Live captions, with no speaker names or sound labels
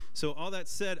So all that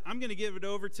said, I'm going to give it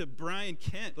over to Brian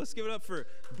Kent. Let's give it up for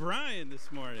Brian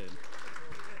this morning.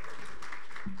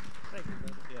 Thank you,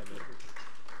 brother. Yeah, brother.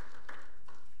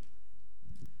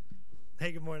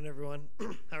 Hey, good morning, everyone.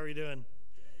 How are you doing?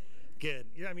 Good.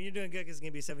 Yeah, I mean, you're doing good because it's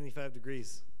going to be 75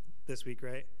 degrees this week,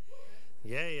 right?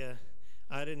 Yeah.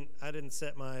 I didn't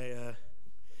set my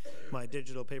my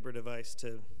digital paper device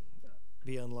to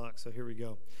be unlocked, so here we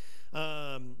go.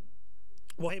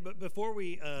 Well, hey, but before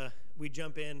we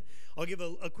jump in, I'll give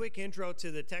a quick intro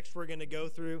to the text we're going to go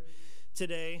through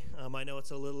today. I know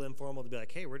it's a little informal to be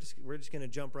like, hey, we're just going to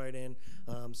jump right in.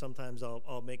 Sometimes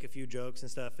I'll make a few jokes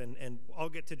and stuff, and I'll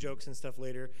get to jokes and stuff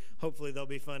later. Hopefully they'll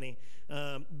be funny.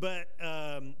 But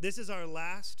this is our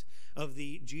last of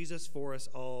the Jesus for Us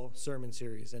All sermon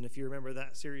series. And if you remember,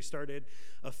 that series started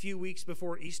a few weeks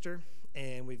before Easter,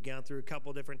 and we've gone through a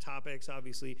couple different topics.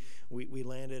 Obviously, we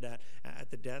landed at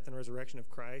the death and resurrection of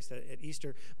Christ at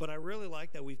Easter. But I really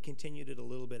like that we've continued it a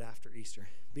little bit after Easter,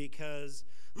 because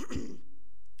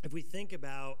if we think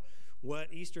about what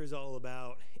Easter is all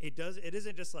about, it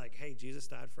isn't just like, hey, Jesus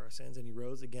died for our sins and he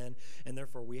rose again, and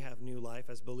therefore we have new life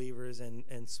as believers,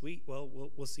 and sweet, well,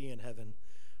 we'll see you in heaven,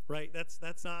 right?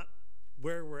 That's not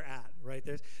where we're at, right?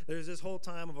 There's this whole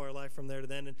time of our life from there to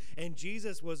then, and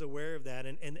Jesus was aware of that,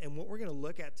 and what we're going to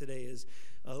look at today is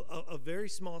a very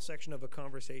small section of a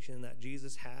conversation that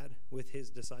Jesus had with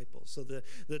his disciples. So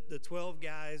the 12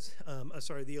 guys,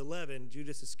 the 11,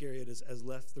 Judas Iscariot has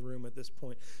left the room at this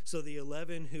point. So the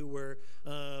 11 who were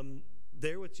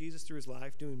there with Jesus through his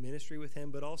life, doing ministry with him,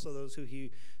 but also those who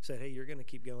he said, hey, you're going to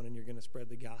keep going and you're going to spread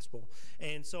the gospel.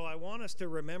 And so I want us to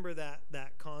remember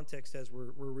that context as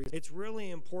we're reading. It's really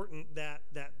important that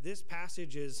this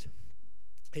passage is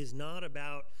not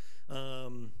about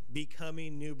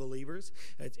becoming new believers.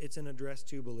 It's an address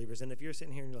to believers. And if you're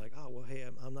sitting here and you're like, oh, well, hey,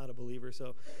 I'm not a believer,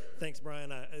 so thanks,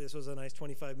 Brian. This was a nice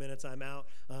 25 minutes. I'm out.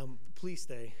 Please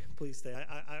stay.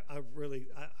 I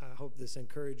hope this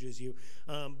encourages you.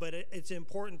 But it's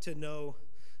important to know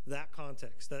that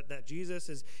context, that Jesus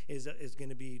is going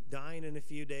to be dying in a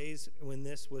few days when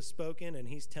this was spoken, and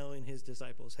he's telling his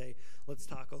disciples, hey, let's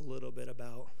talk a little bit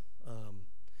about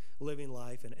living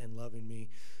life and loving me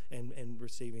and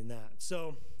receiving that.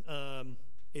 So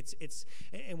it's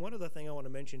and one other thing I want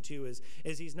to mention too is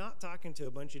he's not talking to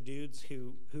a bunch of dudes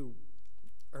who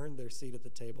earned their seat at the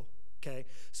table. Okay,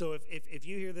 so if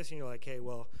you hear this and you're like, hey,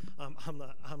 well,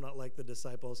 I'm not like the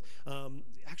disciples.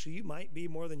 Actually, you might be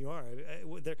more than you are.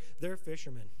 They're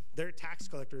fishermen. They're tax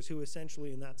collectors who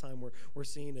essentially in that time were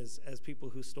seen as people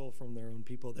who stole from their own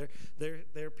people.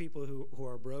 They're people who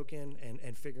are broken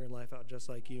and figuring life out just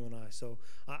like you and I. So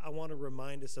I want to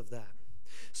remind us of that.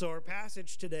 So our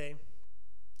passage today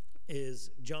is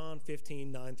John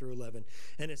 15, 9 through 11.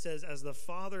 And it says, as the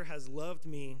Father has loved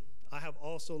me, I have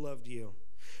also loved you.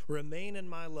 Remain in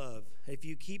my love. If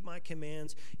you keep my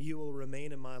commands, you will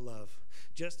remain in my love,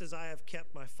 just as I have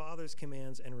kept my Father's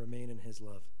commands and remain in his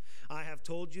love. I have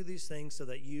told you these things so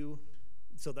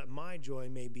that my joy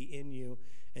may be in you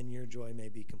and your joy may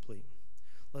be complete.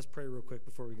 Let's pray real quick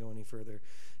before we go any further.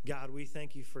 God, we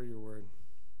thank you for your word.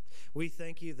 We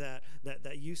thank you that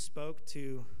you spoke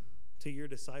to your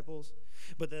disciples,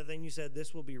 but that then you said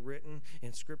this will be written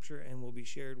in Scripture and will be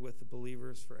shared with the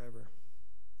believers forever.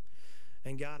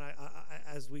 And God, I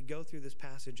as we go through this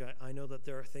passage, I know that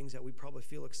there are things that we probably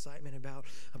feel excitement about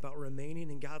remaining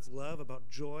in God's love,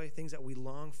 about joy, things that we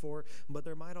long for. But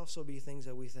there might also be things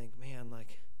that we think, man,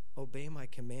 like, obey my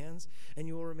commands and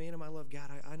you will remain in my love. God,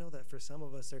 I know that for some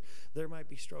of us, there might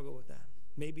be struggle with that.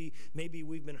 Maybe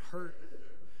we've been hurt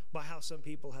by how some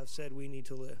people have said we need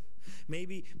to live.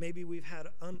 Maybe we've had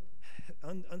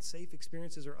unsafe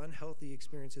experiences or unhealthy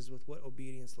experiences with what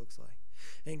obedience looks like.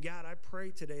 And God, I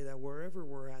pray today that wherever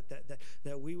we're at,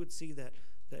 that we would see that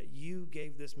you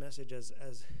gave this message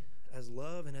as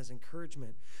love and as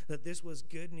encouragement, that this was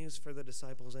good news for the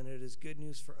disciples and it is good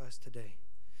news for us today.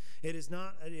 It is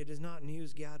not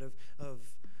news, God,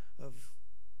 of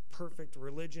perfect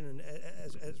religion, and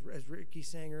as Ricky's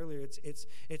saying earlier,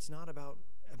 it's not about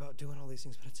doing all these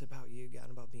things, but it's about you, God,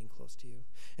 and about being close to you.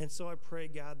 And so I pray,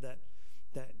 God, that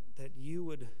you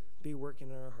would be working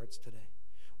in our hearts today.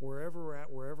 Wherever we're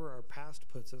at, wherever our past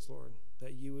puts us, Lord,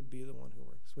 that you would be the one who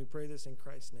works. We pray this in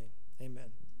Christ's name. Amen.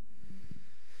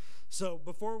 So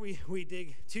before we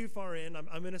dig too far in, I'm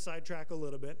going to sidetrack a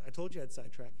little bit. I told you I'd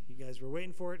sidetrack. You guys were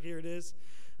waiting for it. Here it is.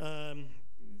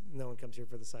 No one comes here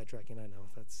for the sidetracking. I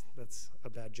know that's a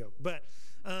bad joke. But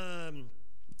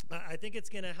I think it's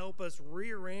going to help us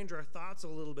rearrange our thoughts a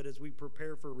little bit as we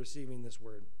prepare for receiving this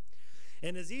word.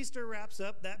 And as Easter wraps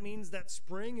up, that means that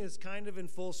spring is kind of in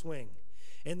full swing.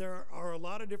 And there are a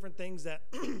lot of different things that,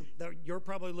 that you're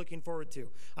probably looking forward to.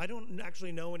 I don't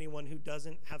actually know anyone who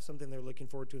doesn't have something they're looking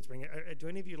forward to in spring. Do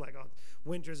any of you like, oh,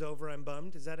 winter's over, I'm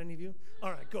bummed? Is that any of you?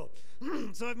 All right, cool.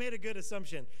 So I've made a good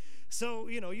assumption. So,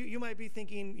 you might be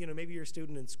thinking, maybe you're a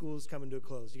student and school's coming to a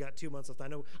close. You got 2 months left. I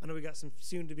know we got some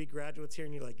soon-to-be graduates here,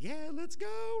 and you're like, yeah, let's go,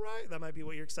 right? That might be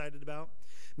what you're excited about.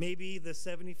 Maybe the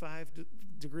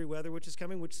 75-degree weather, which is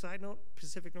coming, which, side note,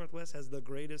 Pacific Northwest has the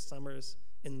greatest summers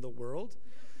in the world.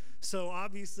 So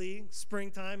obviously,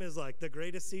 springtime is like the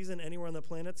greatest season anywhere on the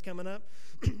planet's coming up.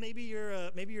 Maybe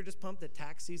you're just pumped that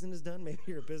tax season is done. Maybe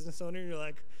you're a business owner and you're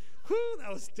like, whew,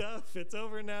 that was tough. It's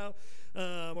over now.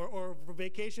 Or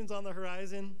vacations on the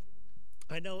horizon.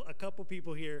 I know a couple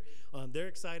people here, they're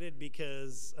excited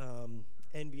because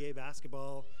NBA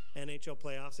basketball, NHL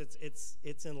playoffs,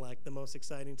 it's in like the most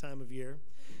exciting time of year.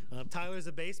 Tyler's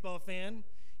a baseball fan.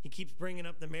 He keeps bringing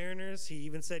up the Mariners. He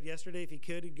even said yesterday if he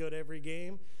could, he'd go to every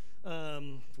game,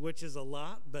 which is a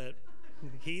lot, but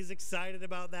he's excited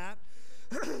about that.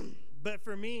 But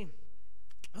for me,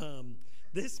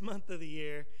 this month of the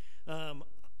year,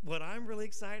 what I'm really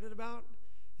excited about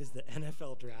is the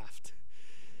NFL draft.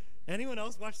 Anyone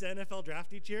else watch the NFL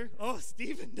draft each year? Oh,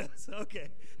 Stephen does. Okay.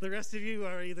 The rest of you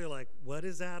are either like, what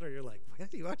is that? Or you're like,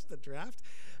 what? You watch the draft?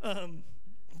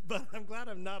 But I'm glad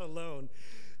I'm not alone.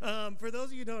 For those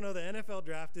of you who don't know, the NFL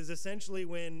draft is essentially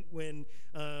when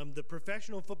the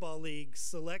professional football league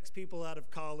selects people out of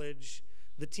college.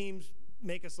 The teams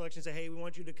make a selection and say, hey, we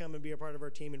want you to come and be a part of our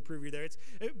team and prove you're there.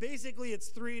 Basically, it's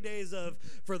 3 days of,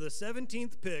 for the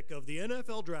 17th pick of the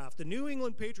NFL draft, the New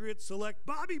England Patriots select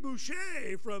Bobby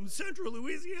Boucher from Central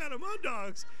Louisiana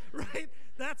Moondogs, right?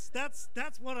 That's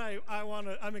what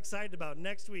I'm excited about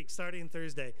next week, starting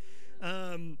Thursday.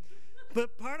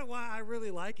 But part of why I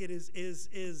really like it is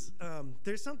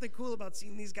there's something cool about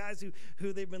seeing these guys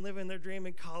who they've been living their dream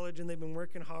in college and they've been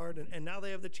working hard and now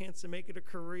they have the chance to make it a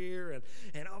career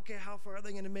and okay, how far are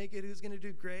they going to make it? Who's going to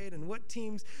do great? And what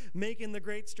team's making the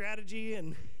great strategy?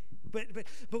 But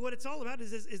what it's all about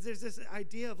is there's this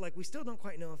idea of like we still don't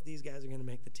quite know if these guys are going to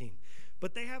make the team,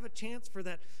 but they have a chance for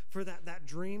that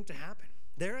dream to happen.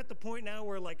 They're at the point now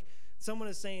where like someone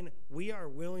is saying, we are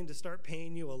willing to start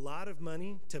paying you a lot of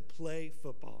money to play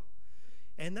football.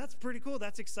 And that's pretty cool.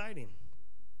 That's exciting.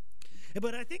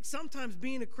 But I think sometimes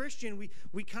being a Christian,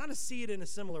 we kind of see it in a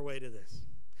similar way to this.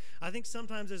 I think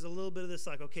sometimes there's a little bit of this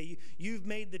like, okay, you've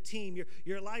made the team.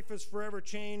 Your life has forever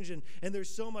changed, and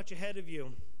there's so much ahead of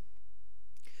you.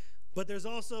 But there's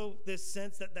also this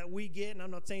sense that we get, and I'm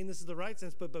not saying this is the right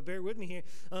sense, but bear with me here,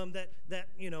 that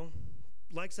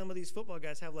like some of these football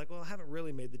guys have, like, well, I haven't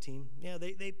really made the team. Yeah,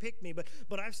 they picked me,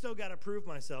 but I've still got to prove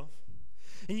myself.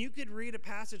 And you could read a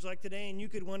passage like today, and you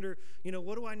could wonder,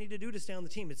 what do I need to do to stay on the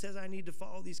team? It says I need to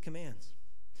follow these commands.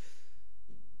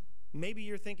 Maybe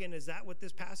you're thinking, is that what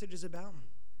this passage is about?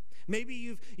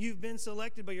 Maybe you've been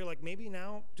selected, but you're like, maybe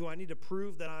now do I need to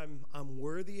prove that I'm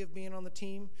worthy of being on the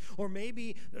team? Or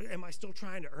maybe am I still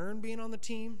trying to earn being on the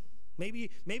team?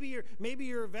 Maybe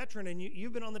you're a veteran and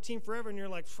you've been on the team forever and you're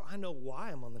like, I know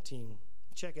why I'm on the team.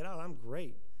 Check it out, I'm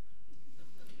great.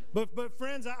 But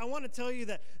friends, I want to tell you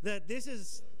that this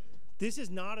is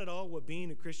not at all what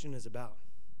being a Christian is about.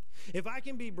 If I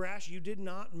can be brash, you did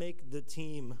not make the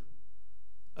team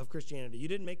of Christianity. You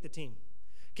didn't make the team.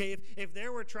 Okay, if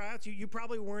there were tryouts, you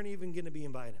probably weren't even going to be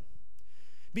invited.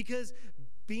 Because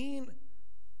being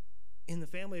in the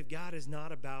family of God is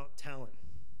not about talent.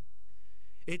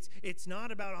 It's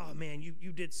not about, oh man,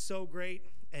 you did so great,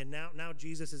 and now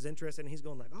Jesus is interested, and he's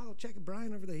going like, oh, check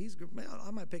Brian over there. He's good. Man,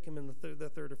 I might pick him in the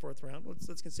third or fourth round.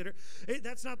 Let's consider.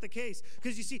 That's not the case,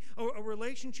 because you see, a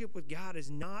relationship with God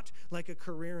is not like a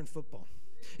career in football.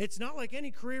 It's not like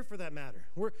any career for that matter.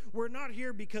 We're not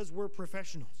here because we're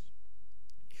professionals.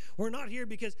 We're not here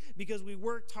because we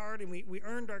worked hard and we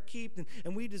earned our keep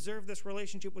and we deserve this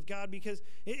relationship with God, because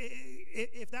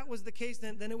if that was the case,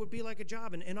 then it would be like a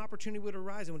job, and an opportunity would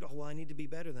arise and well, I need to be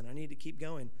better then. I need to keep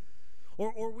going.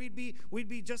 Or we'd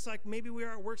be just like maybe we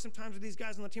are at work sometimes with these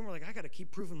guys on the team. We're like, I got to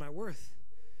keep proving my worth.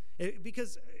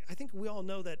 Because I think we all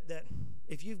know that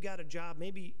if you've got a job,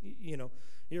 maybe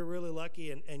you're really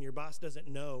lucky and your boss doesn't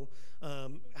know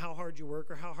how hard you work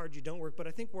or how hard you don't work. But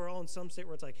I think we're all in some state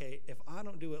where it's like, hey, if I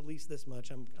don't do at least this much,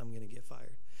 I'm going to get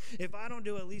fired. If I don't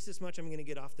do at least this much, I'm going to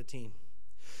get off the team.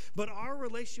 But our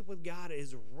relationship with God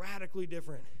is radically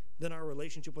different than our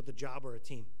relationship with a job or a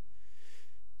team.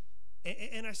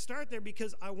 And I start there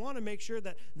because I want to make sure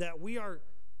that we are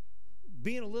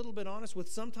being a little bit honest with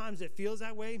sometimes it feels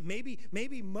that way.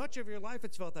 Maybe much of your life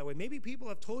it's felt that way. Maybe people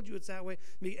have told you it's that way.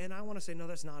 And I want to say, no,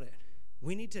 that's not it.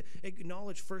 We need to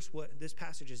acknowledge first what this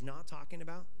passage is not talking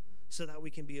about, so that we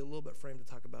can be a little bit framed to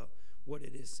talk about what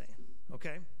it is saying,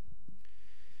 okay?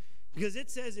 Because it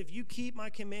says, if you keep my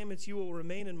commandments, you will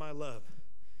remain in my love.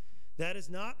 That is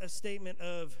not a statement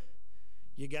of,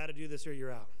 you got to do this or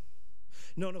you're out.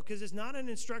 No, because it's not an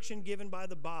instruction given by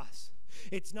the boss.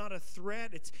 It's not a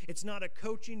threat. It's not a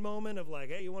coaching moment of like,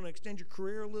 hey, you want to extend your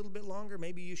career a little bit longer?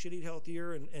 Maybe you should eat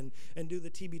healthier and do the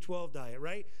TB12 diet,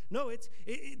 right? No,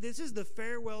 this is the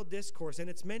farewell discourse, and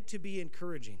it's meant to be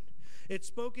encouraging. It's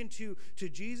spoken to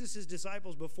Jesus'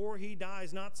 disciples before he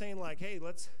dies, not saying like, hey,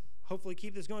 let's hopefully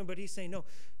keep this going, but he's saying, no,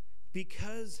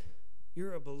 because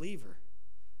you're a believer,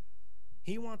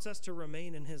 he wants us to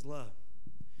remain in his love.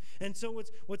 And so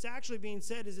what's actually being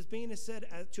said is it's being said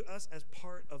to us as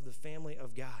part of the family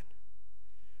of God,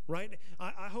 right?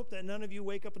 I hope that none of you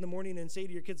wake up in the morning and say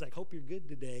to your kids, like, hope you're good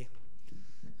today,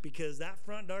 because that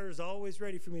front door is always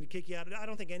ready for me to kick you out. I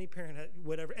don't think any parent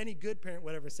any good parent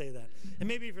would ever say that. And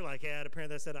maybe if you're like, hey, I had a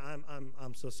parent that said,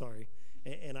 I'm so sorry.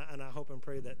 And I hope and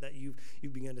pray that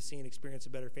you've begun to see and experience a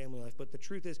better family life. But the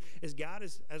truth is God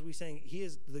is, as we sang, he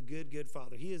is the good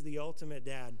father. He is the ultimate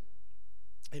dad.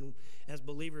 And as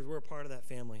believers, we're a part of that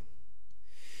family.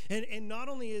 And not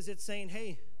only is it saying,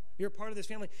 hey, you're a part of this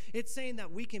family, it's saying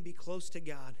that we can be close to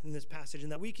God in this passage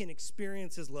and that we can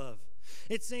experience his love.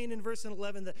 It's saying in verse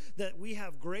 11 that we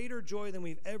have greater joy than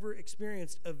we've ever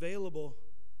experienced available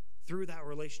through that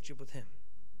relationship with him.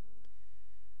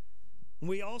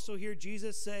 We also hear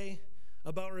Jesus say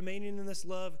about remaining in this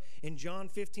love in John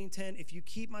 15:10, if you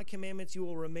keep my commandments, you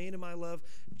will remain in my love,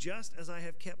 just as I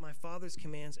have kept my Father's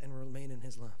commands and remain in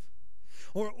his love.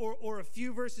 Or a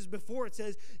few verses before it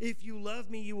says, if you love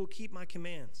me, you will keep my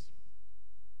commands.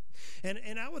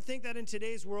 And I would think that in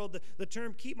today's world, the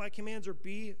term keep my commands or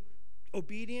be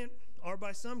obedient are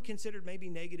by some considered maybe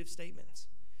negative statements.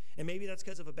 And maybe that's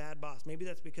because of a bad boss. Maybe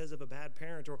that's because of a bad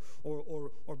parent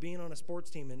or being on a sports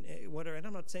team and whatever. And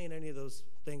I'm not saying any of those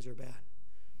things are bad.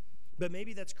 But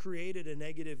maybe that's created a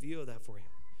negative view of that for you.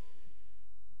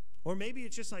 Or maybe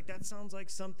it's just like, that sounds like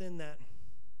something that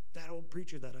old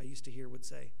preacher that I used to hear would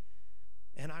say.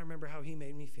 And I remember how he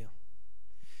made me feel.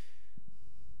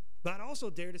 But I'd also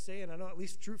dare to say, and I know at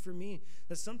least true for me,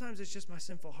 that sometimes it's just my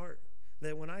sinful heart.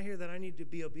 That when I hear that I need to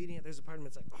be obedient, there's a part of me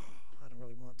that's like, oh, I don't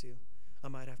really want to. I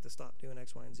might have to stop doing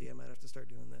X, Y, and Z. I might have to start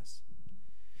doing this.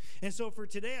 And so for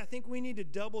today, I think we need to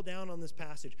double down on this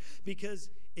passage,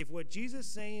 because if what Jesus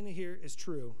is saying here is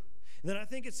true, then I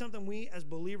think it's something we as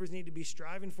believers need to be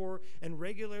striving for and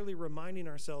regularly reminding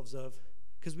ourselves of,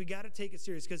 because we got to take it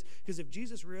serious. Because if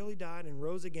Jesus really died and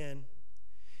rose again,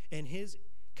 and his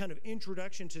kind of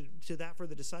introduction to that for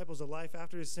the disciples of life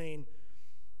after is saying,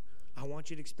 I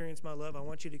want you to experience my love, I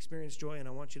want you to experience joy, and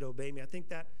I want you to obey me. I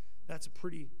think that's a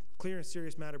pretty clear and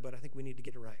serious matter, but I think we need to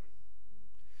get it right.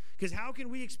 Because how can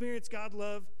we experience God's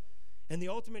love and the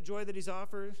ultimate joy that he's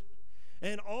offered,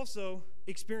 and also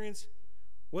experience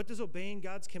what does obeying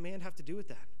God's command have to do with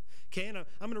that? Okay, and I'm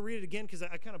going to read it again because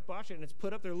I kind of botched it and it's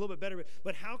put up there a little bit better.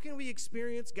 But how can we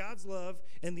experience God's love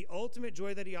and the ultimate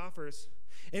joy that he offers,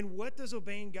 and what does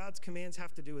obeying God's commands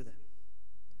have to do with it?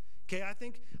 Okay, I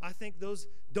think those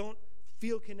don't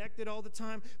feel connected all the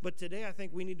time, but today I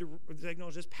think we need to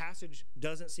acknowledge this passage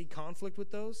doesn't see conflict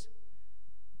with those.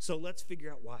 So let's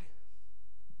figure out why.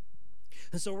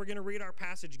 And so we're going to read our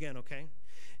passage again, okay?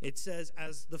 It says,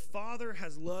 as the Father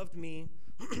has loved me,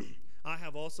 I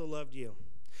have also loved you.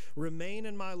 Remain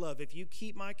in my love. If you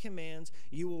keep my commands,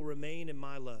 you will remain in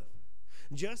my love.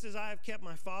 Just as I have kept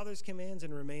my Father's commands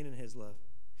and remain in his love.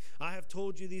 I have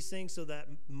told you these things so that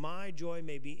my joy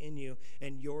may be in you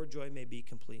and your joy may be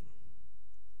complete.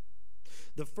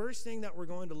 The first thing that we're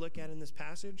going to look at in this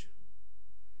passage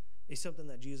is something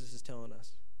that Jesus is telling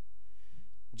us.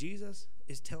 Jesus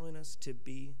is telling us to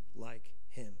be like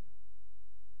him.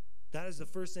 That is the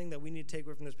first thing that we need to take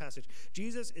away from this passage.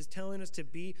 Jesus is telling us to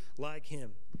be like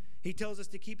him. He tells us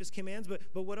to keep his commands,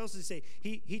 but what else does he say?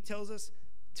 He tells us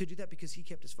to do that because he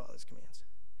kept his Father's commands.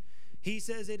 He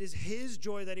says it is his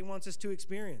joy that he wants us to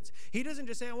experience. He doesn't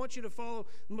just say, I want you to follow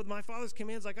my Father's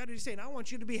commands like I do. He's saying, I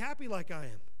want you to be happy like I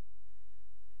am.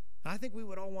 I think we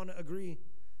would all want to agree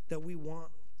that we want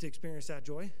to experience that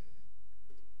joy.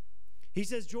 He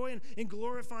says joy in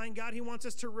glorifying God. He wants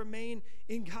us to remain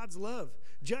in God's love,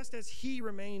 just as he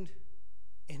remained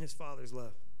in his Father's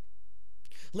love.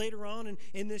 Later on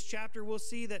in this chapter, we'll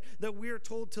see that we are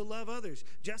told to love others,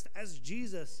 just as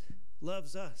Jesus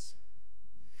loves us.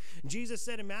 Jesus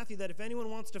said in Matthew that if anyone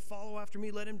wants to follow after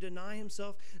me, let him deny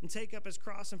himself and take up his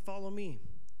cross and follow me.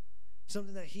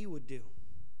 Something that he would do.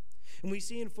 And we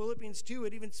see in Philippians 2,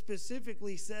 it even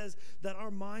specifically says that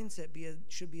our mindset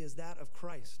should be as that of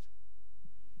Christ.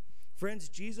 Friends,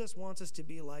 Jesus wants us to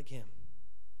be like him.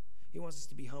 He wants us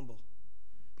to be humble.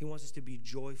 He wants us to be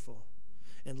joyful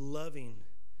and loving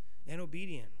and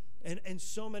obedient and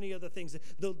so many other things.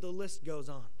 The list goes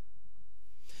on.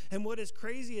 And what is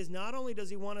crazy is not only does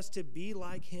he want us to be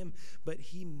like him, but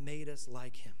he made us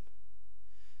like him.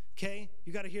 Okay?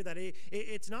 You got to hear that.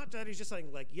 It's not that he's just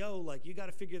like, yo, like, you got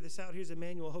to figure this out. Here's a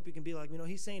manual. Hope you can be like me. No,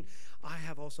 he's saying, I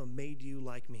have also made you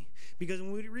like me. Because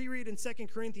when we reread in 2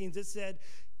 Corinthians, it said,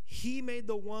 he made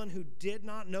the one who did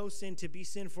not know sin to be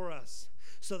sin for us,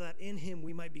 so that in him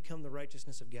we might become the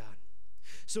righteousness of God.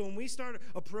 So when we start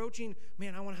approaching,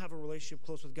 man, I want to have a relationship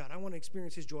close with God. I want to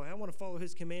experience his joy. I want to follow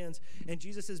his commands. And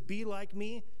Jesus says, be like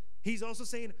me. He's also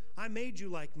saying, I made you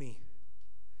like me.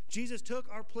 Jesus took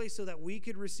our place so that we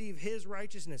could receive his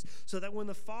righteousness, so that when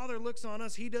the Father looks on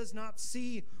us, he does not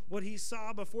see what he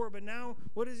saw before. But now,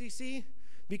 what does he see?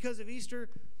 Because of Easter,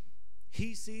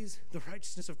 he sees the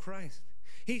righteousness of Christ.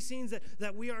 He sees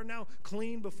that we are now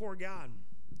clean before God.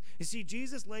 You see,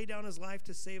 Jesus laid down his life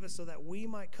to save us so that we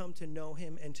might come to know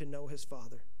him and to know his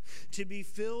Father, to be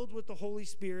filled with the Holy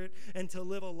Spirit, and to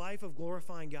live a life of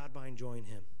glorifying God by enjoying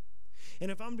him. And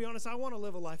if I'm going to be honest, I want to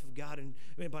live a life of God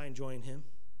by enjoying him.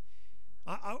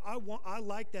 I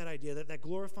like that idea that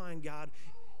glorifying God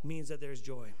means that there's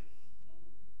joy.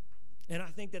 And I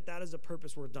think that is a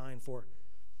purpose we're dying for.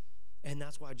 And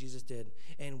that's why Jesus did,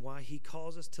 and why he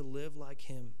calls us to live like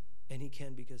him, and he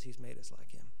can because he's made us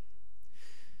like him.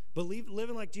 But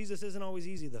living like Jesus isn't always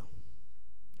easy, though.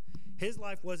 His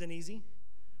life wasn't easy,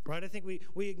 right? I think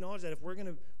we acknowledge that if we're going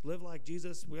to live like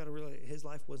Jesus, we got to realize his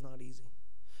life was not easy.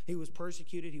 He was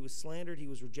persecuted, he was slandered, he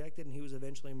was rejected, and he was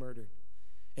eventually murdered.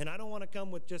 And I don't want to come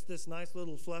with just this nice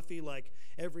little fluffy, like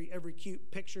every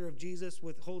cute picture of Jesus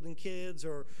with holding kids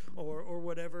or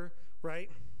whatever,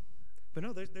 right? But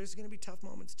no, there's going to be tough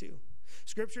moments too.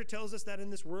 Scripture tells us that in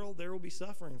this world there will be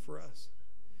suffering for us.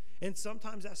 And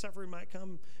sometimes that suffering might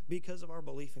come because of our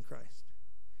belief in Christ,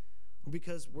 or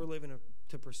because we're living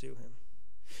to pursue him.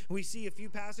 We see a few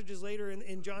passages later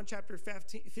in John chapter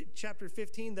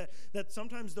 15 that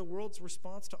sometimes the world's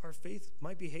response to our faith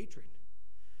might be hatred.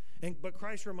 But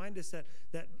Christ reminds us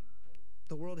that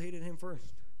the world hated him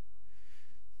first.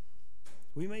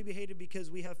 We may be hated because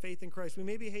we have faith in Christ. We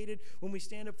may be hated when we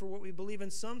stand up for what we believe.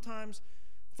 And sometimes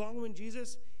following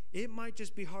Jesus, it might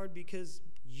just be hard because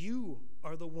you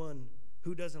are the one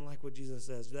who doesn't like what Jesus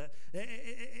says.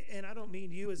 And I don't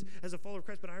mean you as a follower of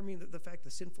Christ, but I mean the fact,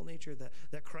 the sinful nature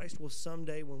that Christ will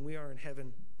someday, when we are in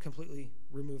heaven, completely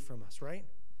remove from us, right?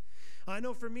 I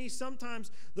know for me,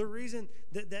 sometimes the reason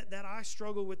that I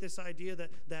struggle with this idea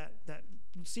that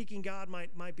seeking God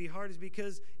might be hard is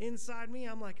because inside me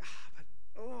I'm like,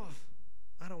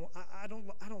 I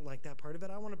don't like that part of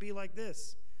it. I want to be like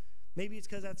this. Maybe it's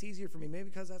because that's easier for me. Maybe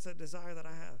because that's a desire that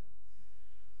I have.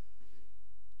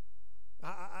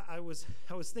 I was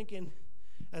thinking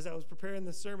as I was preparing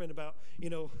this sermon about,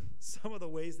 some of the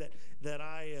ways that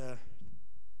I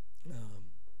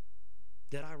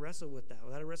wrestle with that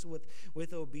I wrestle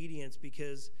with obedience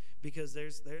because there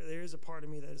is a part of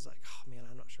me that is like, oh man,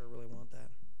 I'm not sure I really want that.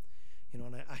 And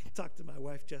I talked to my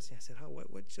wife Jessie. I said,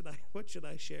 what should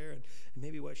I share, and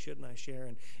maybe what shouldn't I share?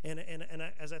 And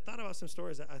as I thought about some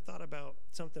stories, I thought about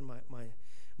something my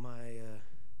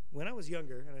when I was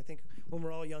younger, and I think when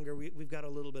we're all younger, we've got a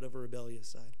little bit of a rebellious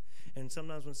side. And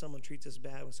sometimes when someone treats us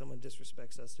bad, when someone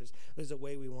disrespects us, there's a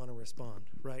way we want to respond,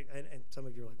 right? And some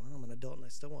of you are like, well, I'm an adult and I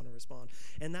still want to respond.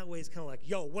 And that way is kind of like,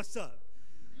 yo, what's up?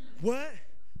 What?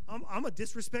 I'm going to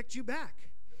disrespect you back.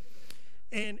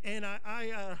 And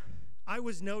I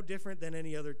was no different than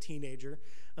any other teenager.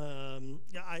 Even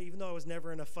though I was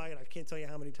never in a fight, I can't tell you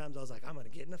how many times I was like, I'm going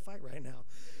to get in a fight right now.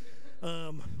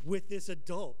 With this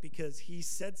adult because he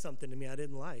said something to me I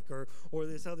didn't like, or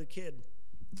this other kid,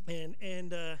 and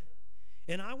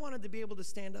I wanted to be able to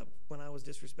stand up when I was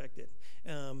disrespected,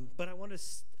 but I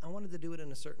wanted to do it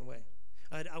in a certain way.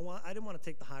 I didn't want to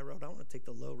take the high road. I want to take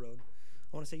the low road.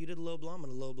 I want to say, you did a low blow, I'm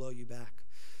going to low blow you back.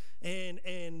 And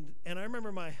I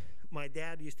remember my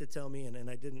dad used to tell me, and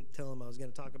I didn't tell him I was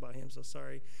going to talk about him, so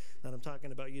sorry that I'm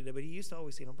talking about you today, but he used to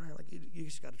always say, Brian, like you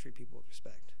just got to treat people with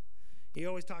respect. He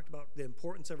always talked about the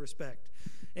importance of respect.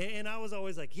 And I was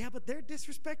always like, yeah, but they're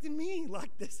disrespecting me.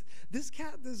 Like this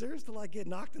cat deserves to like get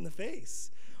knocked in the face.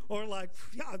 Or like,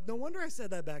 yeah, no wonder I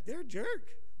said that back. They're a jerk.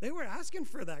 They were asking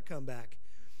for that comeback.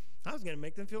 I was going to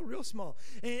make them feel real small.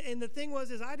 And the thing was,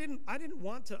 I didn't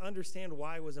want to understand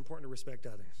why it was important to respect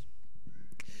others.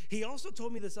 He also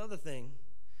told me this other thing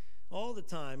all the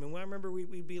time. And I remember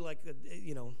we'd be like,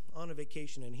 on a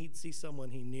vacation, and he'd see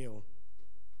someone he knew.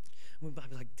 I'd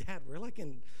be like, Dad, we're like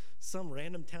in some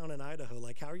random town in Idaho.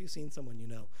 Like, how are you seeing someone you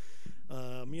know?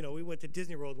 We went to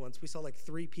Disney World once. We saw like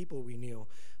 3 people we knew.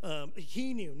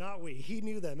 He knew, not we. He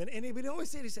knew them. And he would always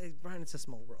say, Brian, it's a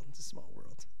small world. It's a small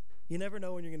world. You never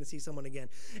know when you're going to see someone again.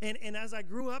 And as I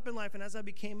grew up in life and as I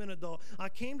became an adult, I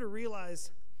came to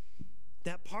realize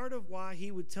that part of why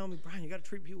he would tell me, Brian, you got to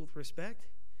treat people with respect,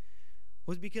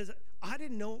 was because I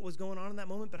didn't know what was going on in that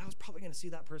moment, but I was probably going to see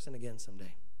that person again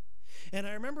someday. And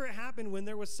I remember it happened when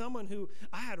there was someone who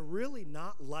I had really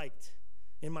not liked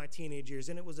in my teenage years,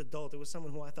 and it was adult. It was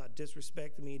someone who I thought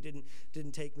disrespected me,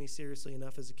 didn't take me seriously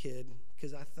enough as a kid,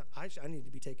 because I thought I needed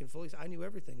to be taken fully. I knew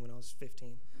everything when I was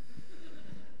 15.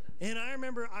 And I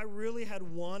remember I really had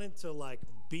wanted to like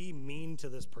be mean to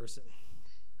this person.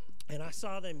 And I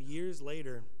saw them years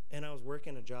later, and I was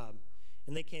working a job.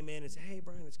 And they came in and said, hey,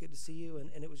 Brian, it's good to see you.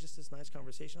 And it was just this nice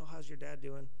conversation. Oh, how's your dad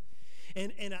doing?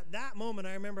 And at that moment,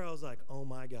 I remember I was like, oh,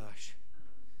 my gosh.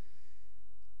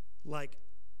 Like,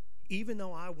 even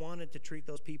though I wanted to treat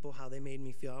those people how they made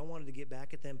me feel, I wanted to get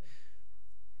back at them,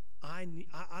 I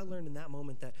learned in that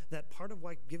moment that part of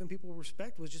why giving people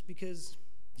respect was just because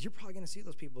you're probably going to see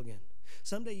those people again.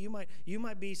 Someday you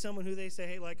might be someone who they say,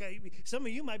 hey, like some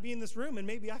of you might be in this room, and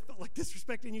maybe I felt like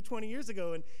disrespecting you 20 years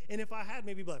ago. And if I had,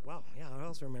 maybe be like, wow, yeah, I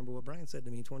also remember what Brian said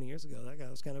to me 20 years ago. That guy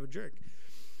was kind of a jerk,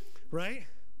 right?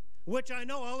 Which I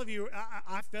know all of you,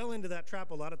 I fell into that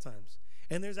trap a lot of times.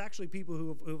 And there's actually people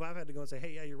who I've had to go and say,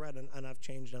 hey, yeah, you're right, and I've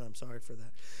changed, and I'm sorry for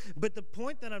that. But the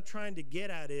point that I'm trying to get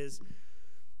at is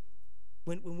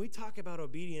when we talk about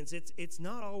obedience, it's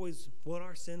not always what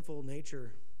our sinful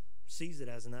nature sees it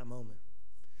as in that moment.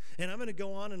 And I'm going to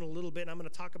go on in a little bit, and I'm going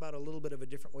to talk about a little bit of a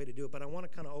different way to do it, but I want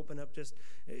to kind of open up, just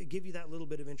give you that little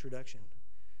bit of introduction.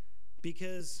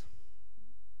 Because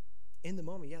in the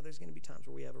moment, yeah, there's going to be times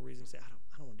where we have a reason to say,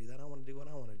 I don't want to do that. I want to do what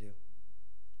I want to do.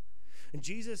 And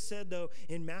Jesus said, though,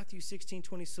 in Matthew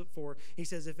 16:24, he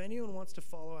says, if anyone wants to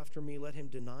follow after me, let him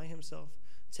deny himself,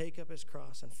 take up his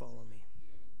cross, and follow me.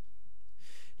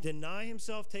 Deny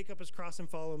himself, take up his cross, and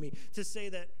follow me. To say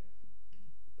that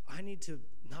I need to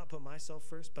not put myself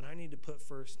first, but I need to put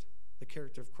first the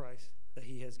character of Christ that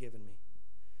he has given me.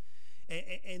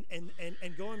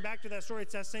 And going back to that story,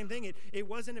 it's that same thing. It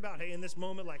wasn't about, hey, in this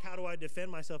moment, like, how do I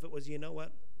defend myself? It was, you know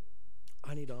what?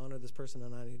 I need to honor this person,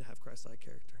 and I need to have Christ-like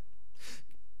character.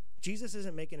 Jesus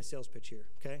isn't making a sales pitch here,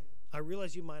 okay? I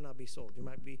realize you might not be sold. You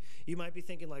might be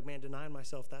thinking like, man, denying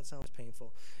myself, that sounds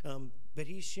painful. But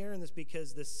he's sharing this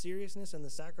because the seriousness and the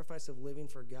sacrifice of living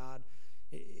for God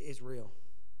is real.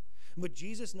 But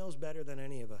Jesus knows better than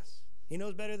any of us. He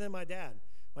knows better than my dad.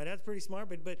 My dad's pretty smart,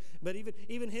 but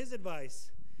even his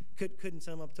advice couldn't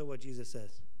sum up to what Jesus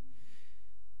says.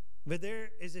 But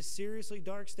there is a seriously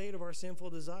dark state of our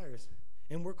sinful desires,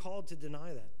 and we're called to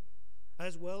deny that,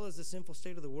 as well as the sinful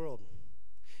state of the world.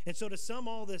 And so to sum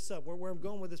all this up, where I'm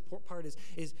going with this part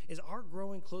is our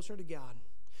growing closer to God,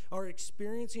 our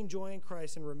experiencing joy in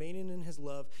Christ and remaining in his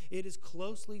love, it is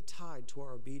closely tied to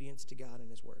our obedience to God and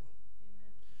his word.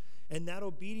 And that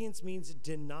obedience means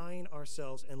denying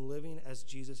ourselves and living as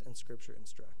Jesus and Scripture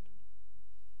instruct.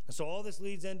 And so all this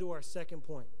leads into our second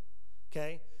point,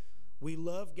 okay? We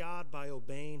love God by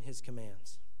obeying his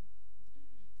commands.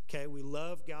 Okay, we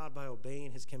love God by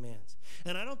obeying his commands.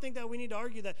 And I don't think that we need to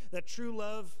argue that true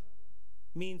love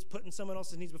means putting someone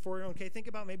else's needs before your own. Okay, think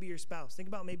about maybe your spouse. Think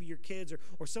about maybe your kids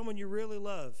or someone you really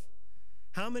love.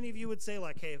 How many of you would say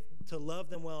like, hey, to love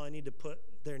them well, I need to put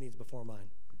their needs before mine?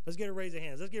 Let's get a raise of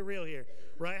hands. Let's get real here,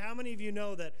 right? How many of you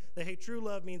know that hey, true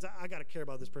love means I got to care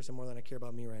about this person more than I care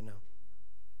about me right now?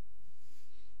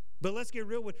 But let's get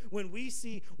real. When we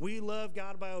see we love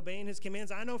God by obeying his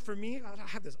commands, I know for me, I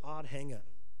have this odd hang-up.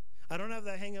 I don't have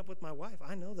that hang-up with my wife.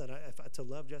 I know that to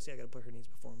love Jessie, I got to put her needs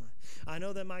before mine. I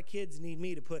know that my kids need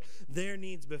me to put their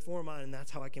needs before mine, and that's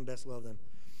how I can best love them.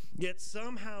 Yet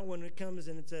somehow when it comes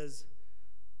and it says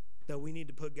that we need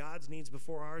to put God's needs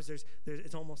before ours,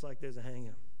 it's almost like there's a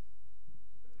hang-up.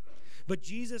 But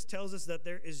Jesus tells us that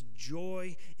there is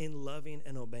joy in loving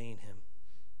and obeying him.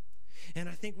 And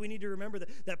I think we need to remember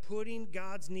that putting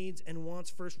God's needs and wants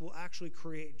first will actually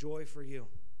create joy for you.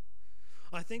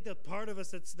 I think the part of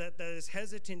us that is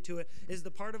hesitant to it is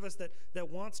the part of us that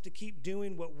wants to keep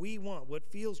doing what we want, what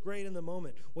feels great in the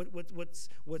moment,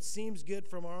 what seems good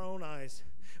from our own eyes.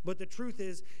 But the truth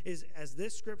is as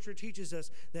this scripture teaches us,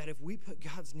 that if we put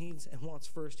God's needs and wants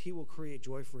first, he will create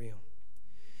joy for you.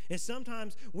 And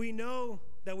sometimes we know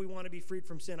that we want to be freed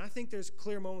from sin. I think there's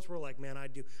clear moments where we're like, man,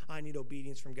 I need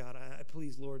obedience from God.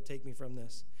 Please, Lord, take me from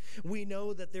this. We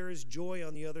know that there is joy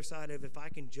on the other side of if I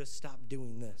can just stop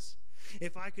doing this.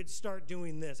 If I could start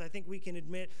doing this. I think we can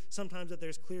admit sometimes that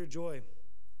there's clear joy.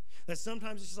 That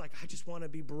sometimes it's just like, I just want to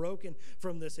be broken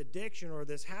from this addiction or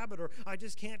this habit, or I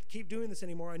just can't keep doing this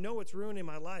anymore. I know it's ruining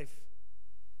my life.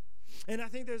 And I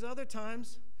think there's other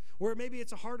times where maybe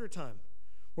it's a harder time,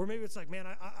 where maybe it's like, man,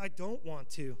 I don't want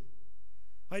to.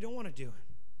 I don't want to do it.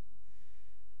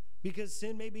 Because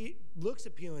sin maybe looks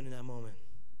appealing in that moment.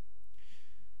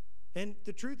 And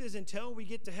the truth is, until we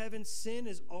get to heaven, sin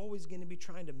is always going to be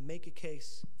trying to make a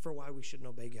case for why we shouldn't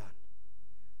obey God.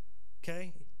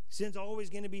 Okay? Sin's always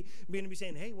going to be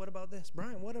saying, hey, what about this?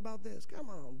 Brian, what about this? Come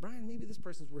on, Brian, maybe this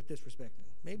person's worth disrespecting.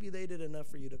 Maybe they did enough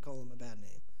for you to call them a bad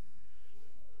name.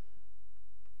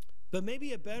 But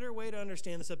maybe a better way to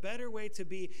understand this, a better way to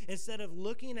be, instead of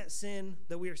looking at sin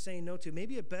that we are saying no to,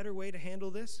 maybe a better way to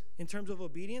handle this in terms of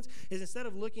obedience is, instead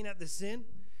of looking at the sin,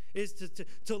 is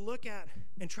to look at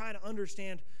and try to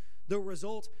understand the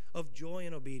result of joy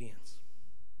and obedience.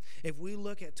 If we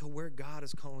look at to where God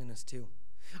is calling us to,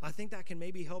 I think that can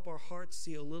maybe help our hearts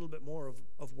see a little bit more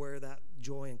of where that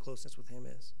joy and closeness with him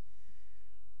is.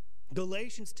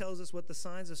 Galatians tells us what the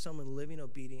signs of someone living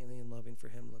obediently and loving for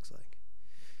him looks like.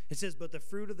 It says, but the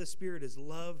fruit of the Spirit is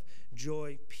love,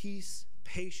 joy, peace,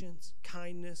 patience,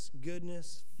 kindness,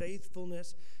 goodness,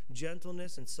 faithfulness,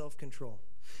 gentleness, and self-control.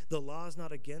 The law is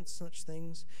not against such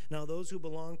things. Now those who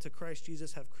belong to Christ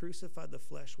Jesus have crucified the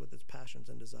flesh with its passions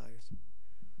and desires.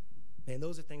 Man,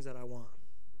 those are things that I want.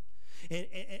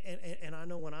 And I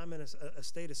know when I'm in a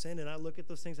state of sin and I look at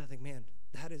those things, I think, man,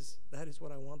 that is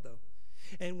what I want, though.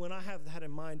 And when I have that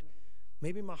in mind,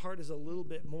 maybe my heart is a little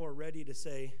bit more ready to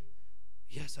say,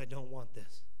 yes, I don't want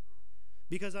this.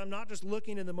 Because I'm not just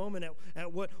looking in the moment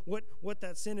at what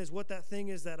that sin is, what that thing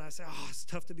is that I say, oh, it's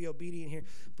tough to be obedient here.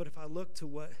 But if I look to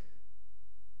what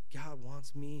God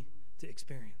wants me to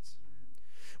experience.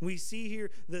 We see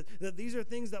here that these are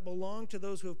things that belong to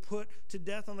those who have put to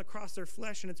death on the cross their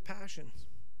flesh and its passions.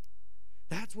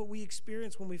 That's what we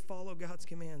experience when we follow God's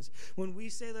commands. When we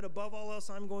say that above all else,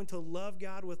 I'm going to love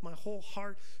God with my whole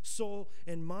heart, soul,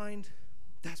 and mind,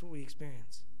 that's what we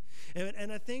experience.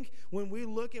 And I think when we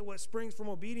look at what springs from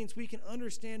obedience, we can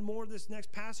understand more of this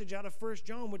next passage out of 1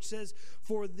 John, which says,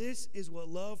 for this is what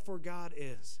love for God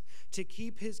is, to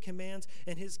keep his commands,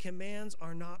 and his commands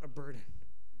are not a burden.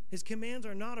 His commands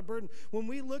are not a burden. When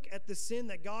we look at the sin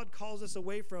that God calls us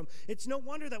away from, it's no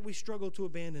wonder that we struggle to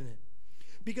abandon it.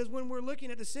 Because when we're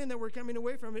looking at the sin that we're coming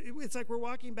away from, it's like we're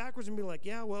walking backwards and be like,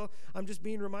 yeah, well, I'm just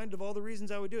being reminded of all the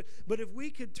reasons I would do it. But if we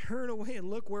could turn away and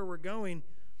look where we're going,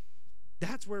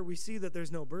 that's where we see that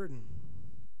there's no burden.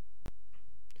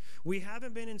 We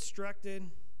haven't been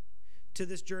instructed to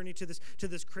this journey, to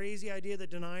this crazy idea that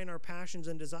denying our passions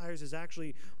and desires is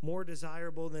actually more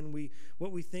desirable than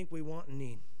what we think we want and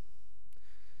need.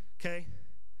 Okay?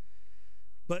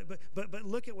 But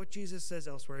look at what Jesus says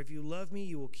elsewhere. If you love me,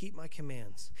 you will keep my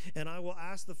commands. And I will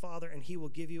ask the Father, and he will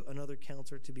give you another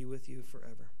counselor to be with you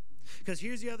forever. Because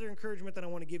here's the other encouragement that I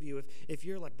want to give you. If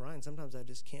you're like, Brian, sometimes I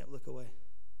just can't look away.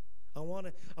 I want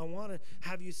to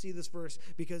have you see this verse,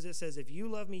 because it says, if you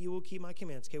love me, you will keep my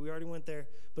commands. Okay, we already went there.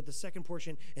 But the second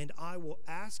portion, and I will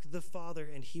ask the Father,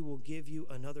 and he will give you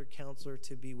another counselor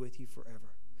to be with you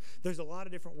forever. There's a lot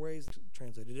of different ways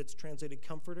translated. It's translated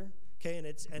comforter. Okay,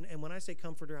 and when I say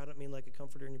comforter, I don't mean like a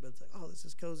comforter in your bed. It's like, oh, this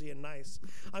is cozy and nice.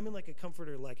 I mean like a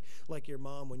comforter like your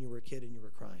mom when you were a kid and you were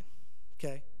crying.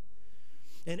 Okay?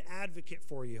 An advocate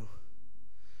for you.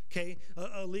 Okay,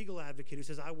 a legal advocate who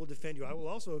says, I will defend you. I will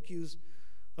also accuse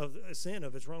of a sin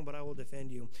if it's wrong, but I will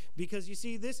defend you. Because you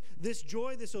see, this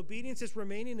joy, this obedience, this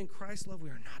remaining in Christ's love, we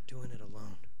are not doing it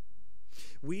alone.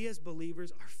 We as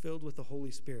believers are filled with the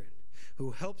Holy Spirit,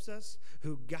 who helps us,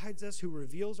 who guides us, who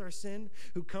reveals our sin,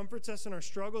 who comforts us in our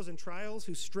struggles and trials,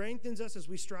 who strengthens us as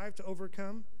we strive to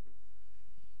overcome,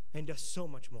 and does so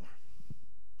much more.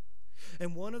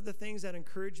 And one of the things that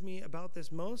encouraged me about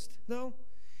this most, though,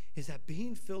 is that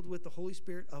being filled with the Holy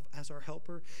Spirit as our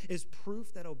helper is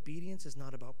proof that obedience is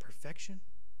not about perfection.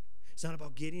 It's not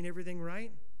about getting everything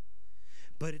right,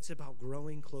 but it's about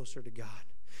growing closer to God.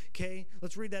 Okay,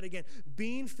 let's read that again.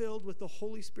 Being filled with the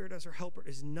Holy Spirit as our helper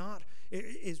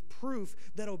is proof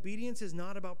that obedience is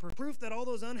not about proof that all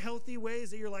those unhealthy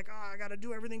ways that you're like, I got to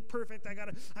do everything perfect. I got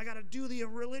to do the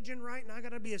religion right, and I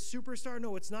got to be a superstar.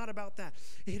 No, it's not about that.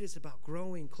 It is about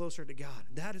growing closer to God.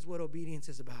 That is what obedience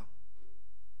is about.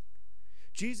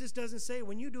 Jesus doesn't say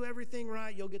when you do everything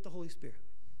right, you'll get the Holy Spirit.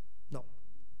 No.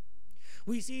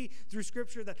 We see through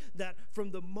Scripture that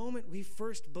from the moment we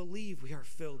first believe, we are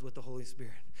filled with the Holy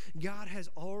Spirit. God has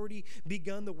already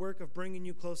begun the work of bringing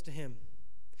you close to him.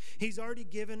 He's already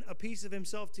given a piece of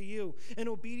himself to you. And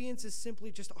obedience is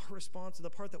simply just our response to the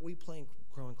part that we play in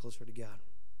growing closer to God.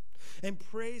 And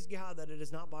praise God that it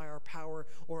is not by our power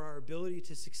or our ability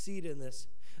to succeed in this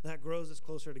that grows us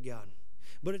closer to God.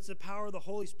 But it's the power of the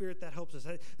Holy Spirit that helps us.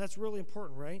 That's really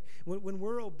important, right? When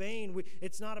we're obeying,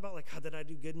 it's not about like, how did I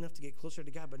do good enough to get closer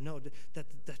to God? But no,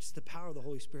 that's the power of the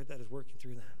Holy Spirit that is working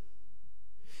through that.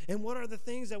 And what are the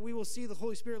things that we will see the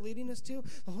Holy Spirit leading us to?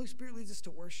 The Holy Spirit leads us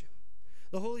to worship.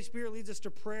 The Holy Spirit leads us to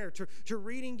prayer, to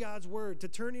reading God's word, to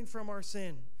turning from our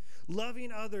sin,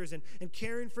 loving others and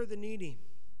caring for the needy,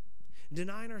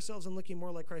 denying ourselves and looking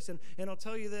more like Christ. And I'll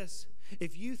tell you this,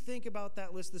 if you think about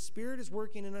that list, the Spirit is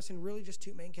working in us in really just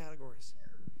two main categories.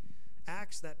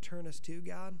 Acts that turn us to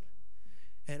God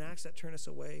and acts that turn us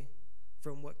away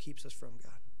from what keeps us from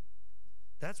God.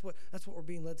 That's what we're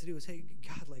being led to do is, hey,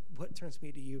 God, like, what turns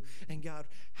me to you? And God,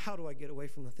 how do I get away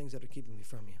from the things that are keeping me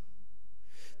from you?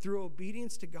 Through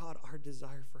obedience to God, our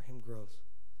desire for him grows.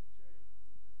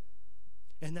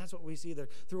 And that's what we see there.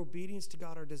 Through obedience to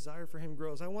God, our desire for him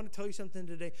grows. I want to tell you something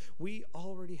today. We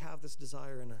already have this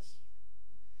desire in us.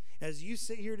 As you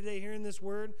sit here today hearing this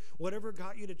word, whatever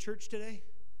got you to church today,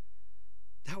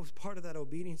 that was part of that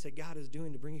obedience that God is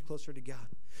doing to bring you closer to God.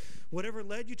 Whatever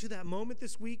led you to that moment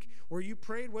this week where you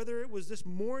prayed, whether it was this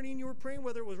morning you were praying,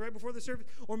 whether it was right before the service,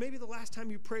 or maybe the last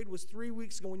time you prayed was 3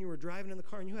 weeks ago when you were driving in the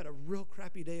car and you had a real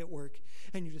crappy day at work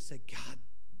and you just said, God,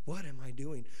 what am I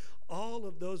doing? All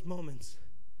of those moments,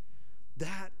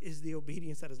 that is the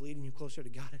obedience that is leading you closer to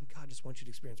God, and God just wants you to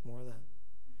experience more of that.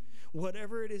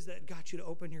 Whatever it is that got you to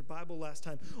open your Bible last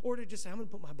time, or to just say, I'm going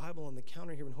to put my Bible on the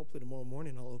counter here and hopefully tomorrow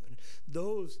morning I'll open it.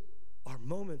 Those are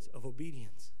moments of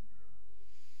obedience.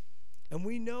 And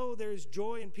we know there's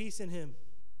joy and peace in him.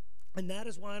 And that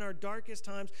is why in our darkest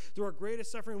times, through our greatest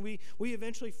suffering, we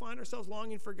eventually find ourselves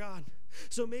longing for God.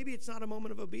 So maybe it's not a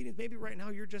moment of obedience. Maybe right now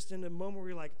you're just in a moment where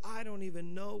you're like, I don't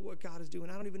even know what God is doing.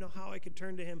 I don't even know how I could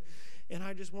turn to him. And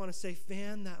I just want to say,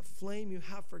 fan that flame you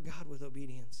have for God with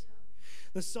obedience. Yeah.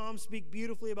 The Psalms speak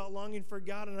beautifully about longing for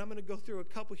God, and I'm going to go through a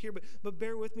couple here, but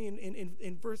bear with me.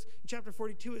 In chapter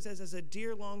 42, it says, as a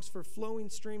deer longs for flowing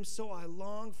streams, so I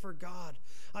long for God.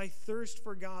 I thirst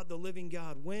for God, the living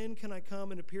God. When can I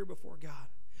come and appear before God?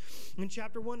 In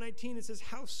chapter 119, it says,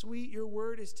 how sweet your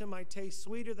word is to my taste,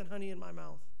 sweeter than honey in my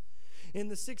mouth. In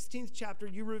the 16th chapter,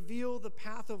 you reveal the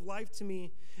path of life to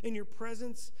me. In your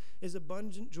presence is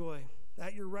abundant joy.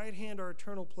 At your right hand are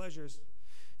eternal pleasures.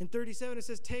 In 37, it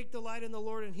says, take delight in the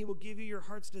Lord, and he will give you your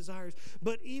heart's desires.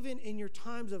 But even in your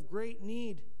times of great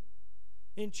need,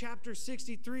 in chapter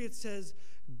 63, it says,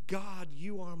 God,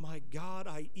 you are my God.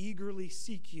 I eagerly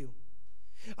seek you.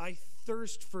 I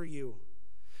thirst for you.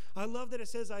 I love that it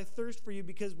says, I thirst for you,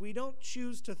 because we don't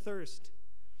choose to thirst.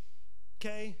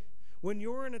 Okay? When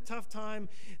you're in a tough time,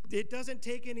 it doesn't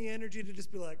take any energy to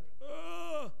just be like,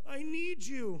 oh, I need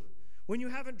you. When you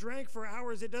haven't drank for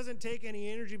hours, it doesn't take any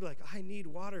energy to be like, I need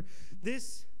water.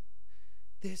 This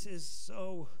is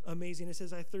so amazing. It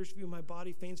says, I thirst for you, my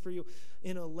body faints for you.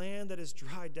 In a land that is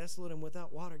dry, desolate, and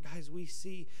without water. Guys, we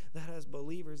see that as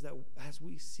believers, that as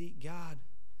we seek God,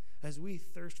 as we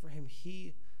thirst for him,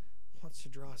 he wants to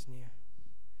draw us near.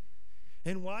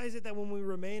 And why is it that when we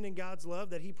remain in God's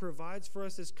love, that he provides for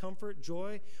us this comfort,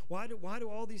 joy? Why do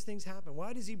all these things happen?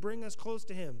 Why does he bring us close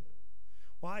to him?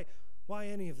 Why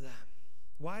any of that?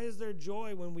 Why is there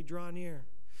joy when we draw near?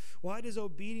 Why does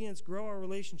obedience grow our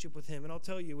relationship with him? And I'll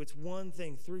tell you, it's one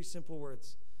thing, 3 simple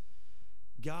words.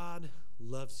 God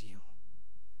loves you.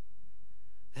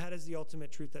 That is the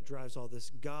ultimate truth that drives all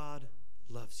this. God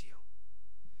loves you.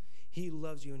 He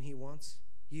loves you, and he wants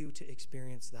you to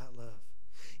experience that love.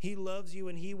 He loves you,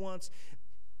 and he wants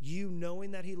you,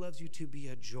 knowing that he loves you, to be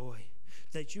a joy,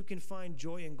 that you can find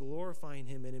joy in glorifying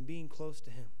him and in being close to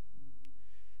him.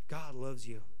 God loves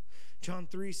you. John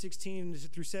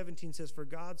 3:16-17 says, for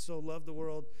God so loved the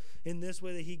world in this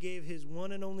way that he gave his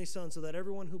one and only Son, so that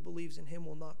everyone who believes in him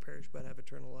will not perish but have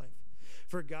eternal life.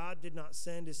 For God did not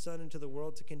send his Son into the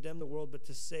world to condemn the world, but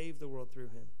to save the world through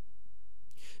him.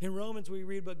 In Romans we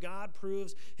read, but God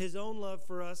proves his own love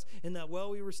for us in that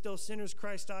while we were still sinners,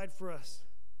 Christ died for us.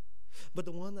 But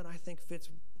the one that I think fits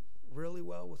really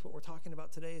well with what we're talking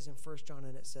about today is in 1 John,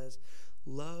 and it says,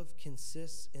 love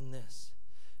consists in this.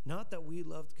 Not that we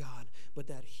loved God, but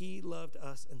that he loved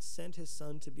us and sent his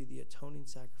Son to be the atoning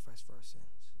sacrifice for our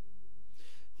sins.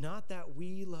 Not that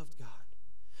we loved God.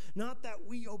 Not that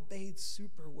we obeyed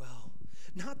super well.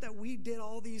 Not that we did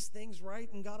all these things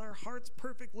right and got our hearts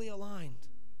perfectly aligned.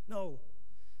 No.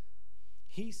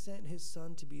 He sent his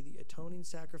Son to be the atoning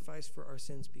sacrifice for our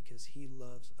sins because he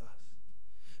loves us.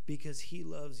 Because he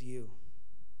loves you.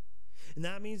 And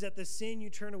that means that the sin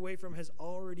you turn away from has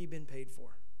already been paid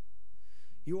for.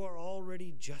 You are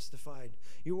already justified.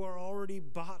 You are already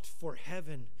bought for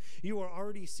heaven. You are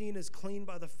already seen as clean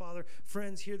by the Father.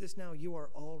 Friends, hear this now. You are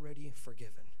already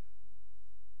forgiven.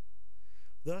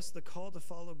 Thus, the call to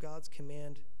follow God's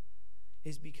command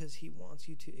is because he wants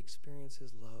you to experience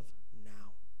his love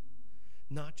now.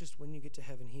 Not just when you get to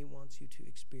heaven. He wants you to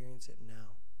experience it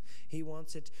now. He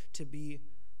wants it to be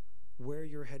where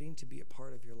you're heading, to be a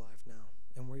part of your life now.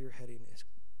 And where you're heading is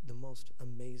the most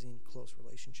amazing close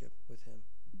relationship with him.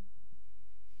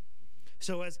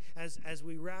 So as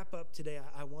we wrap up today,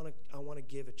 I want to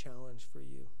give a challenge for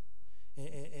you.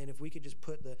 And if we could just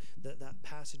put that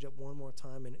passage up one more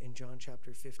time in John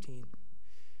chapter 15.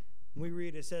 We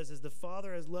read, it says, as the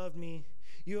Father has loved me,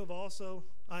 I have also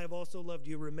loved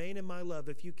you. Remain in my love.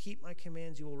 If you keep my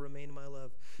commands, you will remain in my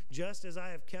love. Just as I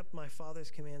have kept my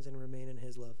Father's commands and remain in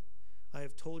his love. I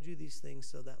have told you these things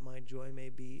so that my joy may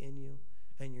be in you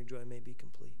and your joy may be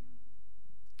complete.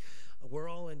 We're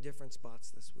all in different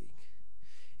spots this week.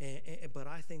 But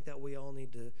I think that we all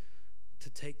need to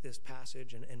take this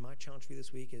passage, and my challenge for you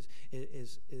this week is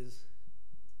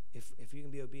if you can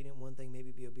be obedient one thing,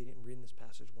 maybe be obedient in reading this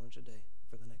passage once a day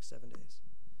for the next 7 days.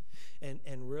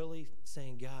 And really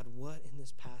saying, God, what in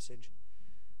this passage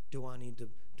do I need to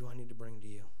bring to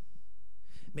you?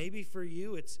 Maybe for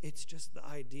you, it's just the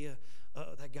idea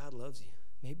that God loves you.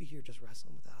 Maybe you're just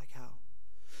wrestling with that, like how?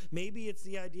 Maybe it's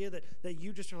the idea that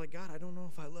you just are like, God, I don't know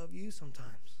if I love you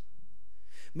sometimes.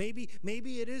 Maybe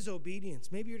it is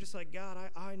obedience. Maybe you're just like, God,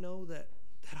 I know that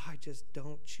I just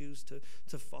don't choose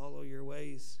to follow your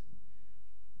ways.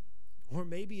 Or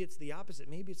maybe it's the opposite.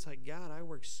 Maybe it's like, God, I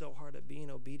work so hard at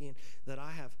being obedient that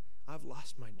I've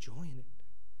lost my joy in it.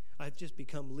 I've just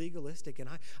become legalistic, and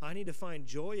I need to find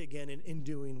joy again in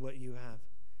doing what you have.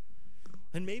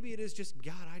 And maybe it is just,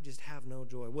 God, I just have no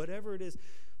joy. Whatever it is,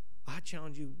 I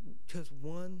challenge you just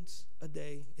once a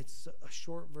day. It's a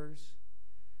short verse,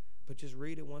 but just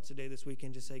read it once a day this week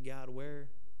and just say, God, where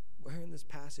in this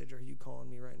passage are you calling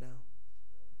me right now?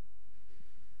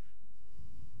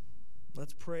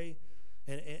 Let's pray.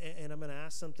 And I'm going to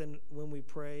ask something when we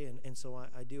pray, and so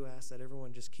I do ask that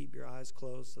everyone just keep your eyes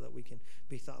closed so that we can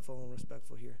be thoughtful and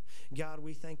respectful here. God,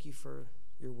 we thank you for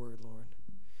your word, Lord.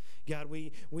 God,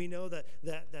 we know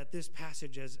that this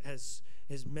passage is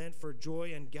meant for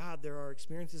joy, and God, there are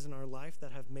experiences in our life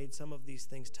that have made some of these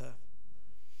things tough.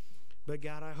 But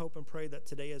God, I hope and pray that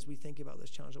today as we think about this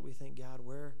challenge, that we think, God,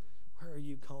 where are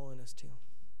you calling us to?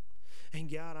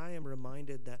 And God, I am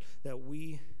reminded that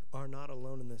we are not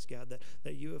alone in this, God,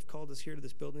 that you have called us here to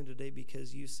this building today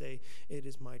because you say it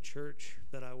is my church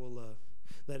that I will love,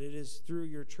 that it is through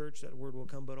your church that word will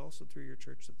come, but also through your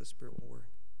church that the Spirit will work.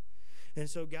 And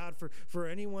so, God, for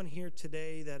anyone here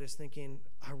today that is thinking,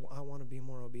 I want to be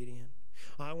more obedient.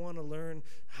 I want to learn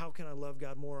how can I love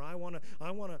God more. I want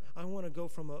to go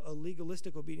from a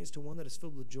legalistic obedience to one that is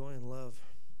filled with joy and love.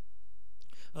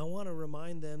 I want to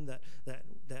remind them that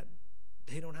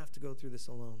they don't have to go through this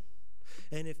alone.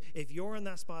 And if you're in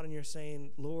that spot and you're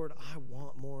saying, Lord, I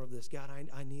want more of this. God,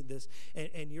 I need this.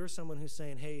 And you're someone who's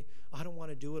saying, hey, I don't want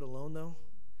to do it alone, though.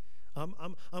 I'm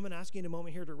going to ask you in a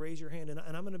moment here to raise your hand. And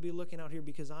I'm going to be looking out here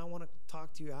because I want to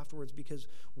talk to you afterwards because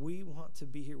we want to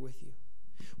be here with you.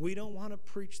 We don't want to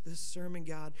preach this sermon,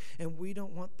 God, and we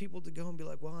don't want people to go and be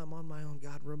like, well, I'm on my own.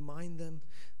 God, remind them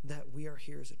that we are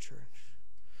here as a church.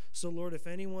 So, Lord, if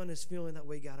anyone is feeling that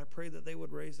way, God, I pray that they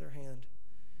would raise their hand.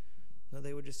 That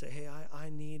they would just say, hey, I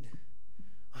need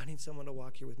someone to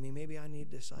walk here with me. Maybe I need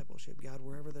discipleship. God,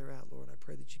 wherever they're at, Lord, I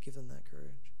pray that you give them that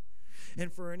courage.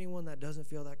 And for anyone that doesn't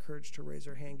feel that courage to raise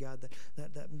their hand, God,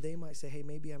 that they might say, hey,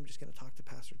 maybe I'm just going to talk to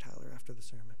Pastor Tyler after the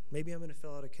sermon. Maybe I'm going to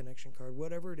fill out a connection card,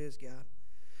 whatever it is, God.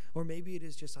 Or maybe it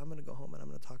is just I'm going to go home and I'm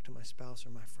going to talk to my spouse or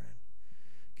my friend.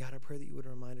 God, I pray that you would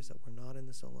remind us that we're not in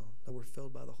this alone, that we're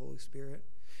filled by the Holy Spirit,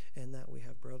 and that we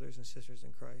have brothers and sisters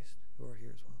in Christ who are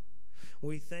here as well.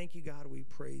 We thank you, God. We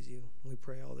praise you. We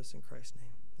pray all this in Christ's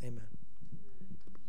name. Amen.